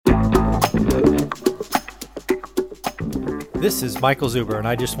This is Michael Zuber, and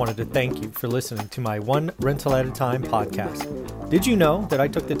I just wanted to thank you for listening to my One Rental at a Time podcast. Did you know that I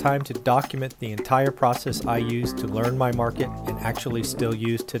took the time to document the entire process I used to learn my market and actually still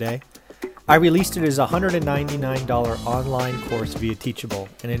use today? I released it as a $199 online course via Teachable,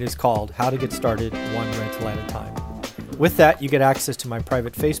 and it is called How to Get Started One Rental at a Time. With that, you get access to my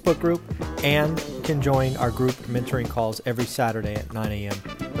private Facebook group and can join our group mentoring calls every Saturday at 9 a.m.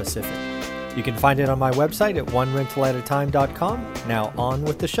 Pacific. You can find it on my website at onerentalatatime.com. Now on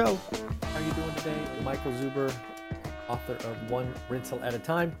with the show. How are you doing today? Michael Zuber, author of One Rental at a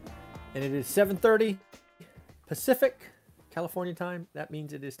Time. And it is 7:30 Pacific, California time. That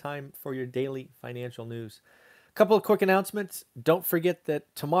means it is time for your daily financial news. A couple of quick announcements. Don't forget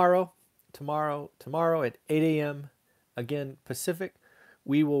that tomorrow at 8 a.m., again, Pacific,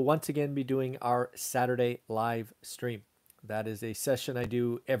 we will once again be doing our Saturday live stream. That is a session I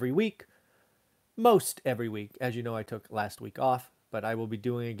do every week. Most every week. As you know, I took last week off, but I will be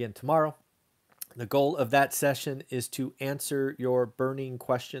doing it again tomorrow. The goal of that session is to answer your burning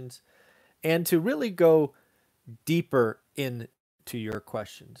questions and to really go deeper into your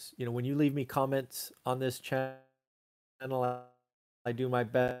questions. You know, when you leave me comments on this channel, I do my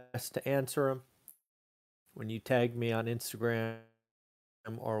best to answer them. When you tag me on Instagram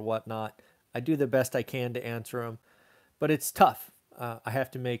or whatnot, I do the best I can to answer them, but it's tough. I have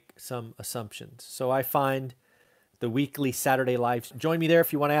to make some assumptions. So I find the weekly Saturday lives. Join me there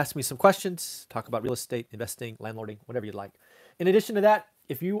if you want to ask me some questions, talk about real estate, investing, landlording, whatever you'd like. In addition to that,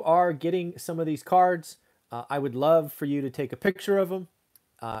 if you are getting some of these cards, I would love for you to take a picture of them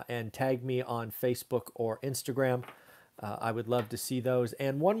and tag me on Facebook or Instagram. I would love to see those.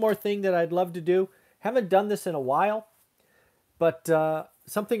 And one more thing that I'd love to do, haven't done this in a while, but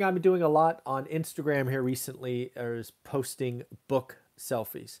something I'm doing a lot on Instagram here recently is posting book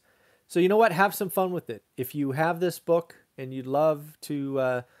selfies. So you know what? Have some fun with it. If you have this book and you'd love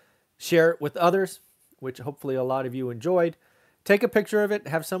to share it with others, which hopefully a lot of you enjoyed, take a picture of it,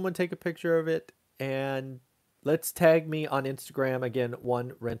 have someone take a picture of it, and let's tag me on Instagram. Again,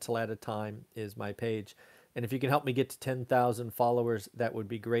 One Rental at a Time is my page. And if you can help me get to 10,000 followers, that would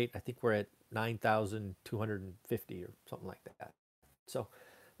be great. I think we're at 9,250 or something like that. So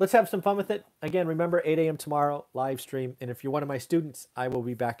let's have some fun with it. Again, remember 8 a.m. tomorrow, live stream. And if you're one of my students, I will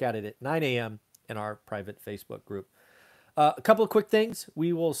be back at it at 9 a.m. in our private Facebook group. A couple of quick things.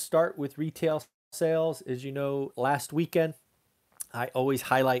 We will start with retail sales. As you know, last weekend, I always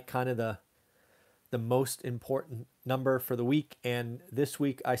highlight kind of the most important number for the week. And this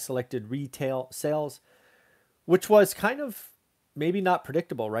week I selected retail sales, which was kind of maybe not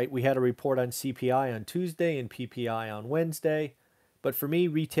predictable, right? We had a report on CPI on Tuesday and PPI on Wednesday. But for me,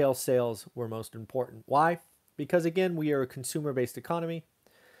 retail sales were most important. Why? Because again, we are a consumer-based economy.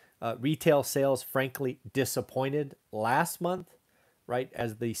 Retail sales, frankly, disappointed last month, right?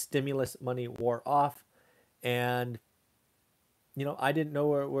 As the stimulus money wore off. And, you know, I didn't know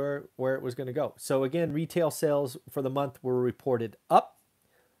where it was going to go. So again, retail sales for the month were reported up.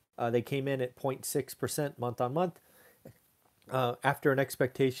 They came in at 0.6% month on month after an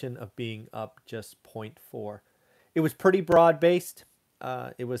expectation of being up just 0.4%. It was pretty broad-based.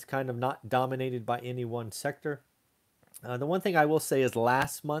 It was kind of not dominated by any one sector. The one thing I will say is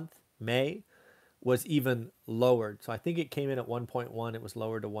last month, May, was even lowered. So I think it came in at 1.1. It was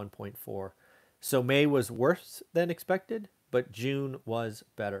lowered to 1.4. So May was worse than expected, but June was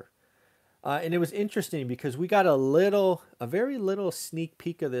better. And it was interesting because we got a very little sneak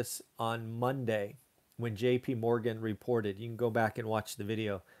peek of this on Monday when JP Morgan reported. You can go back and watch the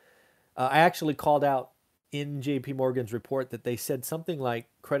video. I actually called out in JP Morgan's report that they said something like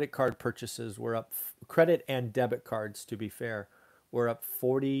credit card purchases were up, credit and debit cards, to be fair, were up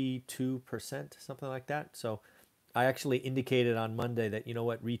 42%, something like that. So I actually indicated on Monday that, you know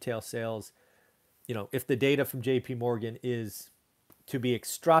what, retail sales, you know, if the data from JP Morgan is to be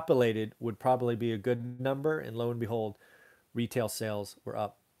extrapolated, would probably be a good number. And lo and behold, retail sales were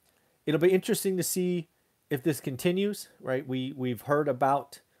up. It'll be interesting to see if this continues, right? We've heard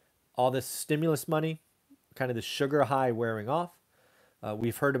about all this stimulus money, kind of the sugar high wearing off.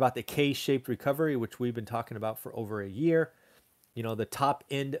 We've heard about the K-shaped recovery, which we've been talking about for over a year. You know, the top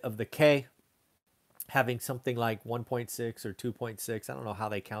end of the K having something like 1.6 or 2.6. I don't know how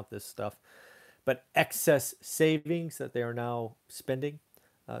they count this stuff, but excess savings that they are now spending.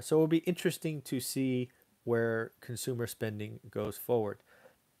 So it'll be interesting to see where consumer spending goes forward.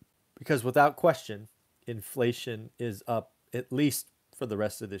 Because without question, inflation is up at least for the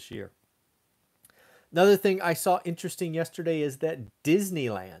rest of this year. Another thing I saw interesting yesterday is that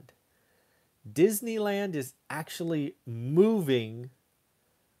Disneyland is actually moving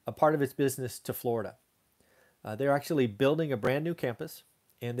a part of its business to Florida. They're actually building a brand new campus,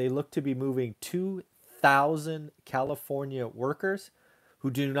 and they look to be moving 2,000 California workers who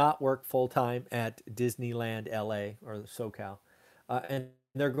do not work full time at Disneyland LA or SoCal, and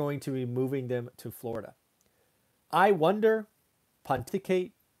they're going to be moving them to Florida. I wonder,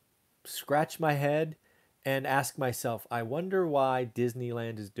 pontificate, scratch my head, and ask myself, I wonder why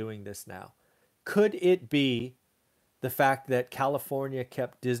Disneyland is doing this now. Could it be the fact that California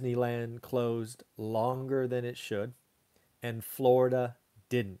kept Disneyland closed longer than it should and Florida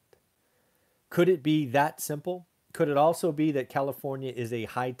didn't? Could it be that simple? Could it also be that California is a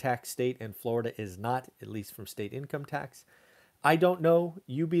high tax state and Florida is not, at least from state income tax? I don't know.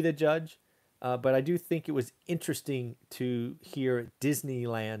 You be the judge. But I do think it was interesting to hear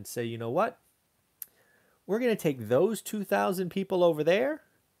Disneyland say, you know what? We're going to take those 2,000 people over there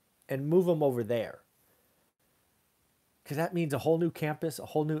and move them over there. Because that means a whole new campus, a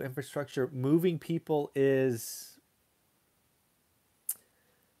whole new infrastructure. Moving people is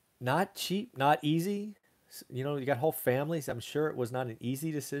not cheap, not easy. You know, you got whole families. I'm sure it was not an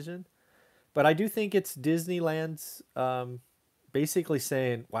easy decision. But I do think it's Disneyland's basically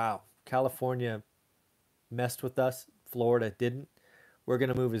saying, wow, California messed with us. Florida didn't. We're going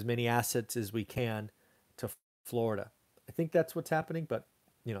to move as many assets as we can to Florida. I think that's what's happening, but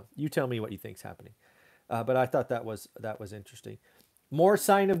you know, you tell me what you think's happening. But I thought that was interesting. More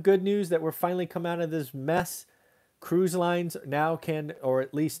sign of good news that we're finally come out of this mess. Cruise lines now can, or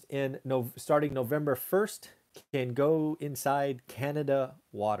at least in starting November 1st, can go inside Canada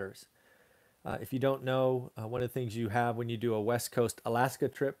waters. If you don't know, one of the things you have when you do a West Coast Alaska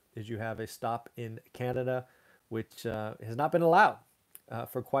trip is you have a stop in Canada, which has not been allowed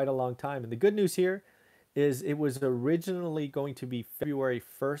for quite a long time. And the good news here is it was originally going to be February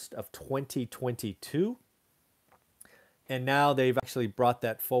 1st of 2022. And now they've actually brought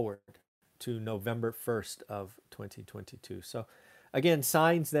that forward to November 1st of 2022. So again,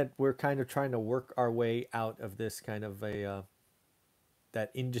 signs that we're kind of trying to work our way out of this kind of a that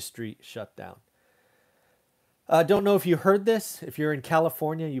industry shutdown. Don't know if you heard this. If you're in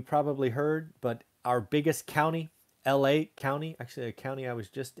California, you probably heard, but our biggest county, LA County, actually a county I was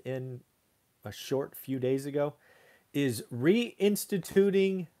just in a short few days ago, is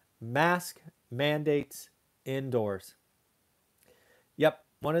reinstituting mask mandates indoors. Yep,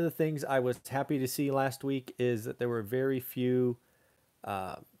 one of the things I was happy to see last week is that there were very few,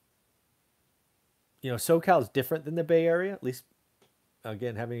 SoCal is different than the Bay Area, at least,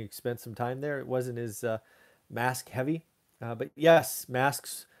 again, having spent some time there, it wasn't as mask heavy. But yes,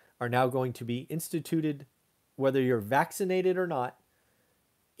 masks are now going to be instituted, whether you're vaccinated or not,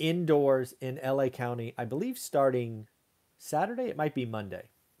 indoors in LA County, I believe starting Saturday. It might be Monday.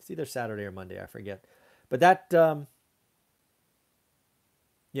 It's either Saturday or Monday. I forget. But that,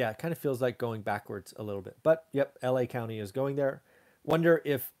 it kind of feels like going backwards a little bit. But yep, LA County is going there. Wonder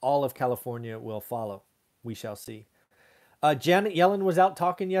if all of California will follow. We shall see. Janet Yellen was out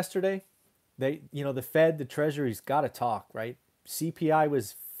talking yesterday. The Fed, the Treasury's got to talk, right? CPI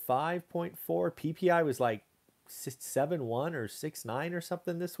was 5.4. PPI was like 7.1 or 6.9 or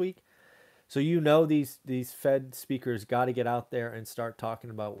something this week. So these Fed speakers got to get out there and start talking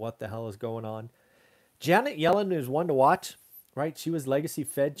about what the hell is going on. Janet Yellen is one to watch, right? She was legacy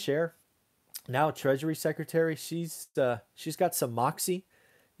Fed chair, now Treasury Secretary. She's got some moxie,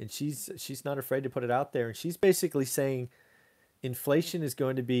 and she's not afraid to put it out there. And she's basically saying inflation is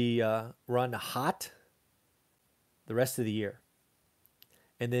going to be run hot the rest of the year.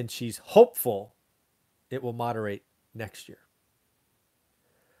 And then she's hopeful it will moderate next year.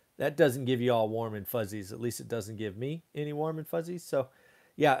 That doesn't give you all warm and fuzzies. At least it doesn't give me any warm and fuzzies. So,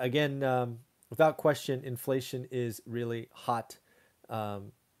 yeah, again, without question, inflation is really hot.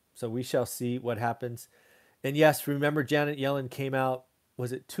 So we shall see what happens. And yes, remember Janet Yellen came out,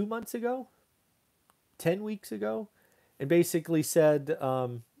 was it 2 months ago? 10 weeks ago? And basically said,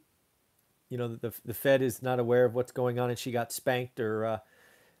 the Fed is not aware of what's going on and she got spanked or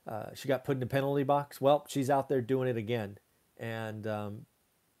she got put in a penalty box. Well, she's out there doing it again. And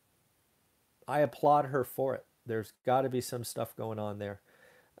I applaud her for it. There's got to be some stuff going on there.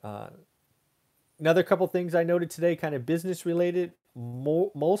 Another couple things I noted today, kind of business related.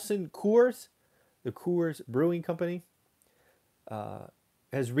 Molson Coors, the Coors Brewing Company,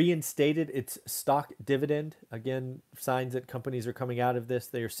 has reinstated its stock dividend. Again, signs that companies are coming out of this.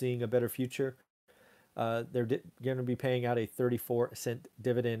 They are seeing a better future. They're going to be paying out a 34-cent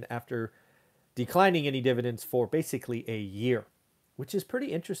dividend after declining any dividends for basically a year, which is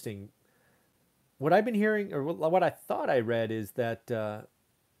pretty interesting. What I've been hearing, or what I thought I read, is that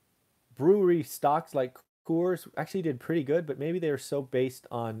brewery stocks like Coors actually did pretty good, but maybe they are so based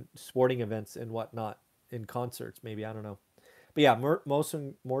on sporting events and whatnot, in concerts, maybe, I don't know. But yeah,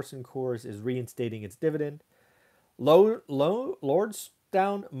 Morrison Coors is reinstating its dividend.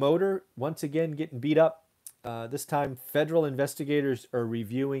 Lordstown Motor once again getting beat up. This time, federal investigators are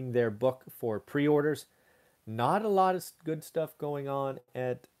reviewing their book for pre-orders. Not a lot of good stuff going on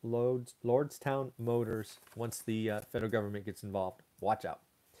at Lordstown Motors once the federal government gets involved. Watch out.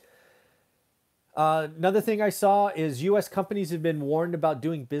 Another thing I saw is U.S. companies have been warned about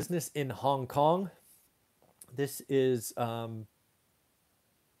doing business in Hong Kong. This is going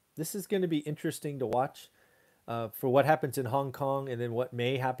to be interesting to watch for what happens in Hong Kong and then what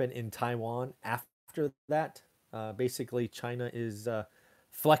may happen in Taiwan after that. Basically, China is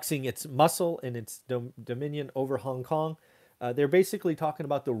flexing its muscle and its dominion over Hong Kong. They're basically talking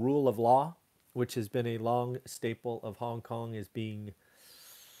about the rule of law, which has been a long staple of Hong Kong, is being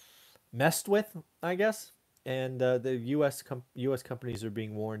messed with, I guess. And the U.S. companies are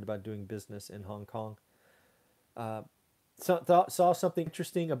being warned about doing business in Hong Kong. Saw something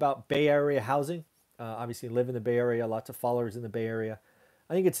interesting about Bay Area housing. Obviously, live in the Bay Area, lots of followers in the Bay Area.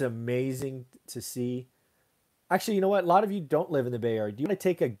 I think it's amazing to see. Actually, you know what? A lot of you don't live in the Bay Area. Do you want to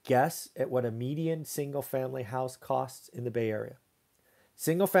take a guess at what a median single-family house costs in the Bay Area?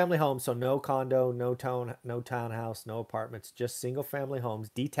 Single-family homes, so no condo, no townhouse, no apartments, just single-family homes,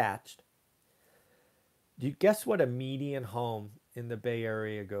 detached. Do you guess what a median home in the Bay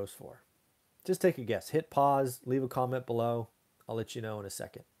Area goes for? Just take a guess. Hit pause, leave a comment below. I'll let you know in a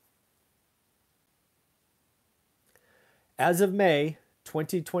second. As of May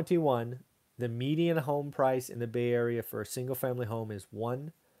 2021, the median home price in the Bay Area for a single-family home is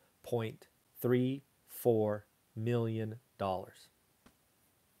 $1.34 million.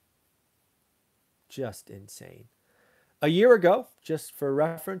 Just insane. A year ago, just for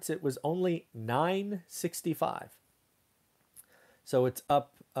reference, it was only $965. So it's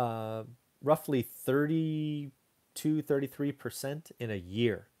up roughly 33% in a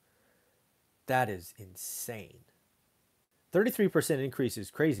year. That is insane. 33% increase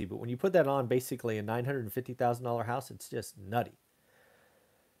is crazy, but when you put that on basically a $950,000 house, it's just nutty.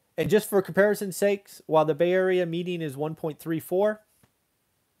 And just for comparison's sakes, while the Bay Area median is 1.34,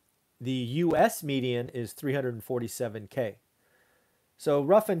 the U.S. median is 347K. So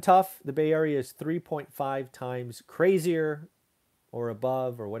rough and tough, the Bay Area is 3.5 times crazier or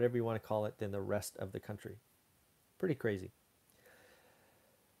above or whatever you want to call it than the rest of the country. Pretty crazy.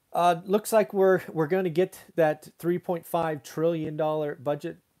 Looks like we're going to get that $3.5 trillion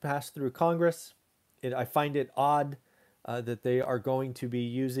budget passed through Congress. I find it odd that they are going to be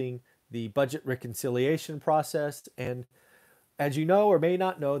using the budget reconciliation process. And as you know or may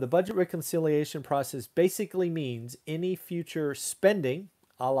not know, the budget reconciliation process basically means any future spending,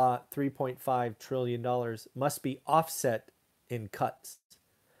 a la $3.5 trillion, must be offset in cuts.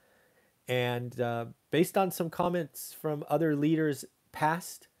 And based on some comments from other leaders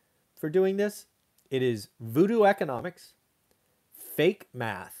past, for doing this, it is voodoo economics, fake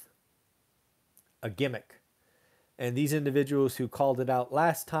math, a gimmick. And these individuals who called it out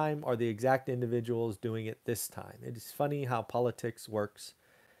last time are the exact individuals doing it this time. It is funny how politics works.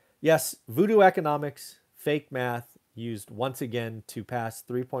 Yes, voodoo economics, fake math, used once again to pass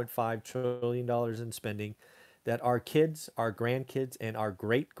 $3.5 trillion in spending that our kids, our grandkids, and our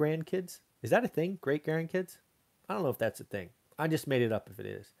great-grandkids, is that a thing, great-grandkids? I don't know if that's a thing. I just made it up if it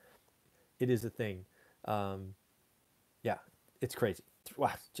is. It is a thing. Yeah, it's crazy.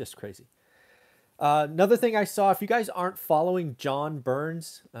 Wow, just crazy. Another thing I saw, if you guys aren't following John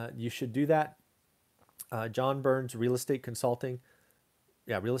Burns, you should do that. John Burns Real Estate Consulting.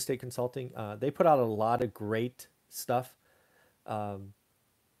 Yeah, Real Estate Consulting. They put out a lot of great stuff.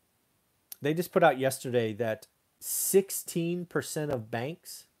 They just put out yesterday that 16% of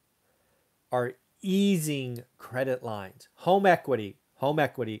banks are easing credit lines. Home equity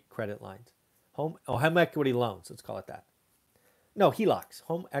credit lines. Home equity loans, let's call it that. No, HELOCs,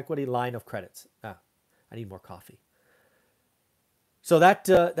 home equity line of credits. I need more coffee. So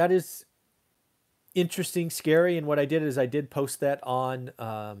that is interesting, scary, and what I did is I did post that on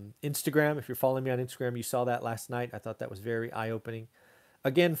Instagram. If you're following me on Instagram, you saw that last night. I thought that was very eye-opening.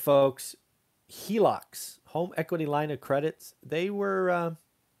 Again, folks, HELOCs, home equity line of credits, they were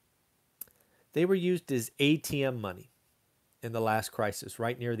used as ATM money in the last crisis,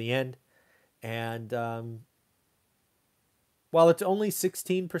 right near the end. And while it's only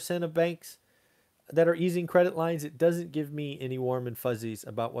 16% of banks that are easing credit lines, it doesn't give me any warm and fuzzies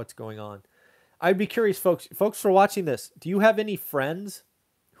about what's going on. I'd be curious, folks for watching this, do you have any friends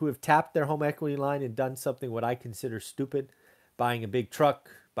who have tapped their home equity line and done something what I consider stupid? Buying a big truck,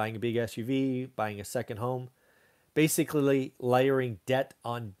 buying a big SUV, buying a second home, basically layering debt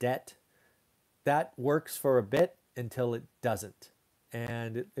on debt. that works for a bit until it doesn't.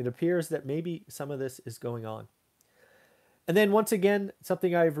 And it appears that maybe some of this is going on. And then once again,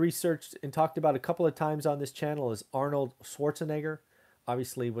 something I've researched and talked about a couple of times on this channel is Arnold Schwarzenegger.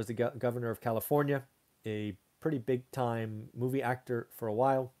 Obviously was the governor of California, a pretty big time movie actor for a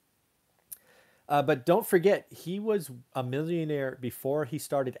while. But don't forget, he was a millionaire before he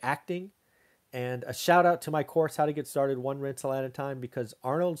started acting. And a shout out to my course, How to Get Started One Rental at a Time, because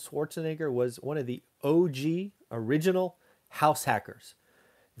Arnold Schwarzenegger was one of the OG original house hackers.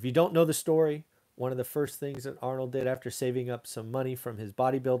 If you don't know the story, one of the first things that Arnold did after saving up some money from his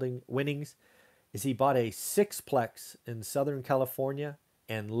bodybuilding winnings is he bought a sixplex in Southern California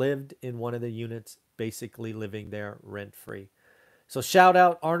and lived in one of the units, basically living there rent free. So shout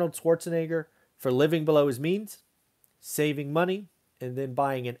out Arnold Schwarzenegger for living below his means, saving money, and then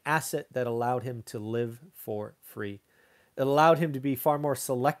buying an asset that allowed him to live for free. It allowed him to be far more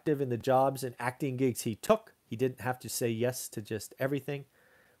selective in the jobs and acting gigs he took. He didn't have to say yes to just everything,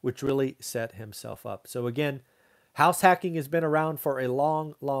 which really set himself up. So again, house hacking has been around for a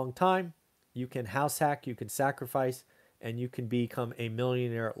long, long time. You can house hack, you can sacrifice, and you can become a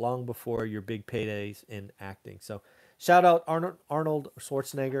millionaire long before your big paydays in acting. So shout out Arnold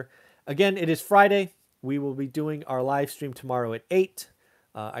Schwarzenegger. Again, it is Friday. We will be doing our live stream tomorrow at 8.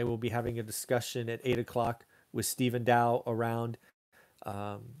 I will be having a discussion at 8 o'clock with Stephen Dow around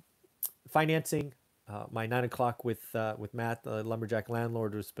financing. My 9 o'clock with Matt, the lumberjack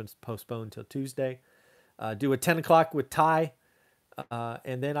landlord, was been postponed until Tuesday. Do a 10 o'clock with Ty.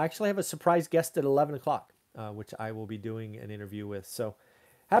 And then I actually have a surprise guest at 11 o'clock, which I will be doing an interview with. So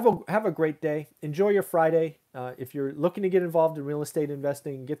have a great day. Enjoy your Friday. If you're looking to get involved in real estate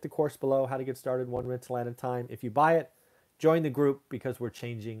investing, get the course below, How to Get Started One Rental at a Time. If you buy it, join the group because we're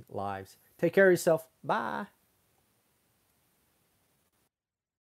changing lives. Take care of yourself. Bye.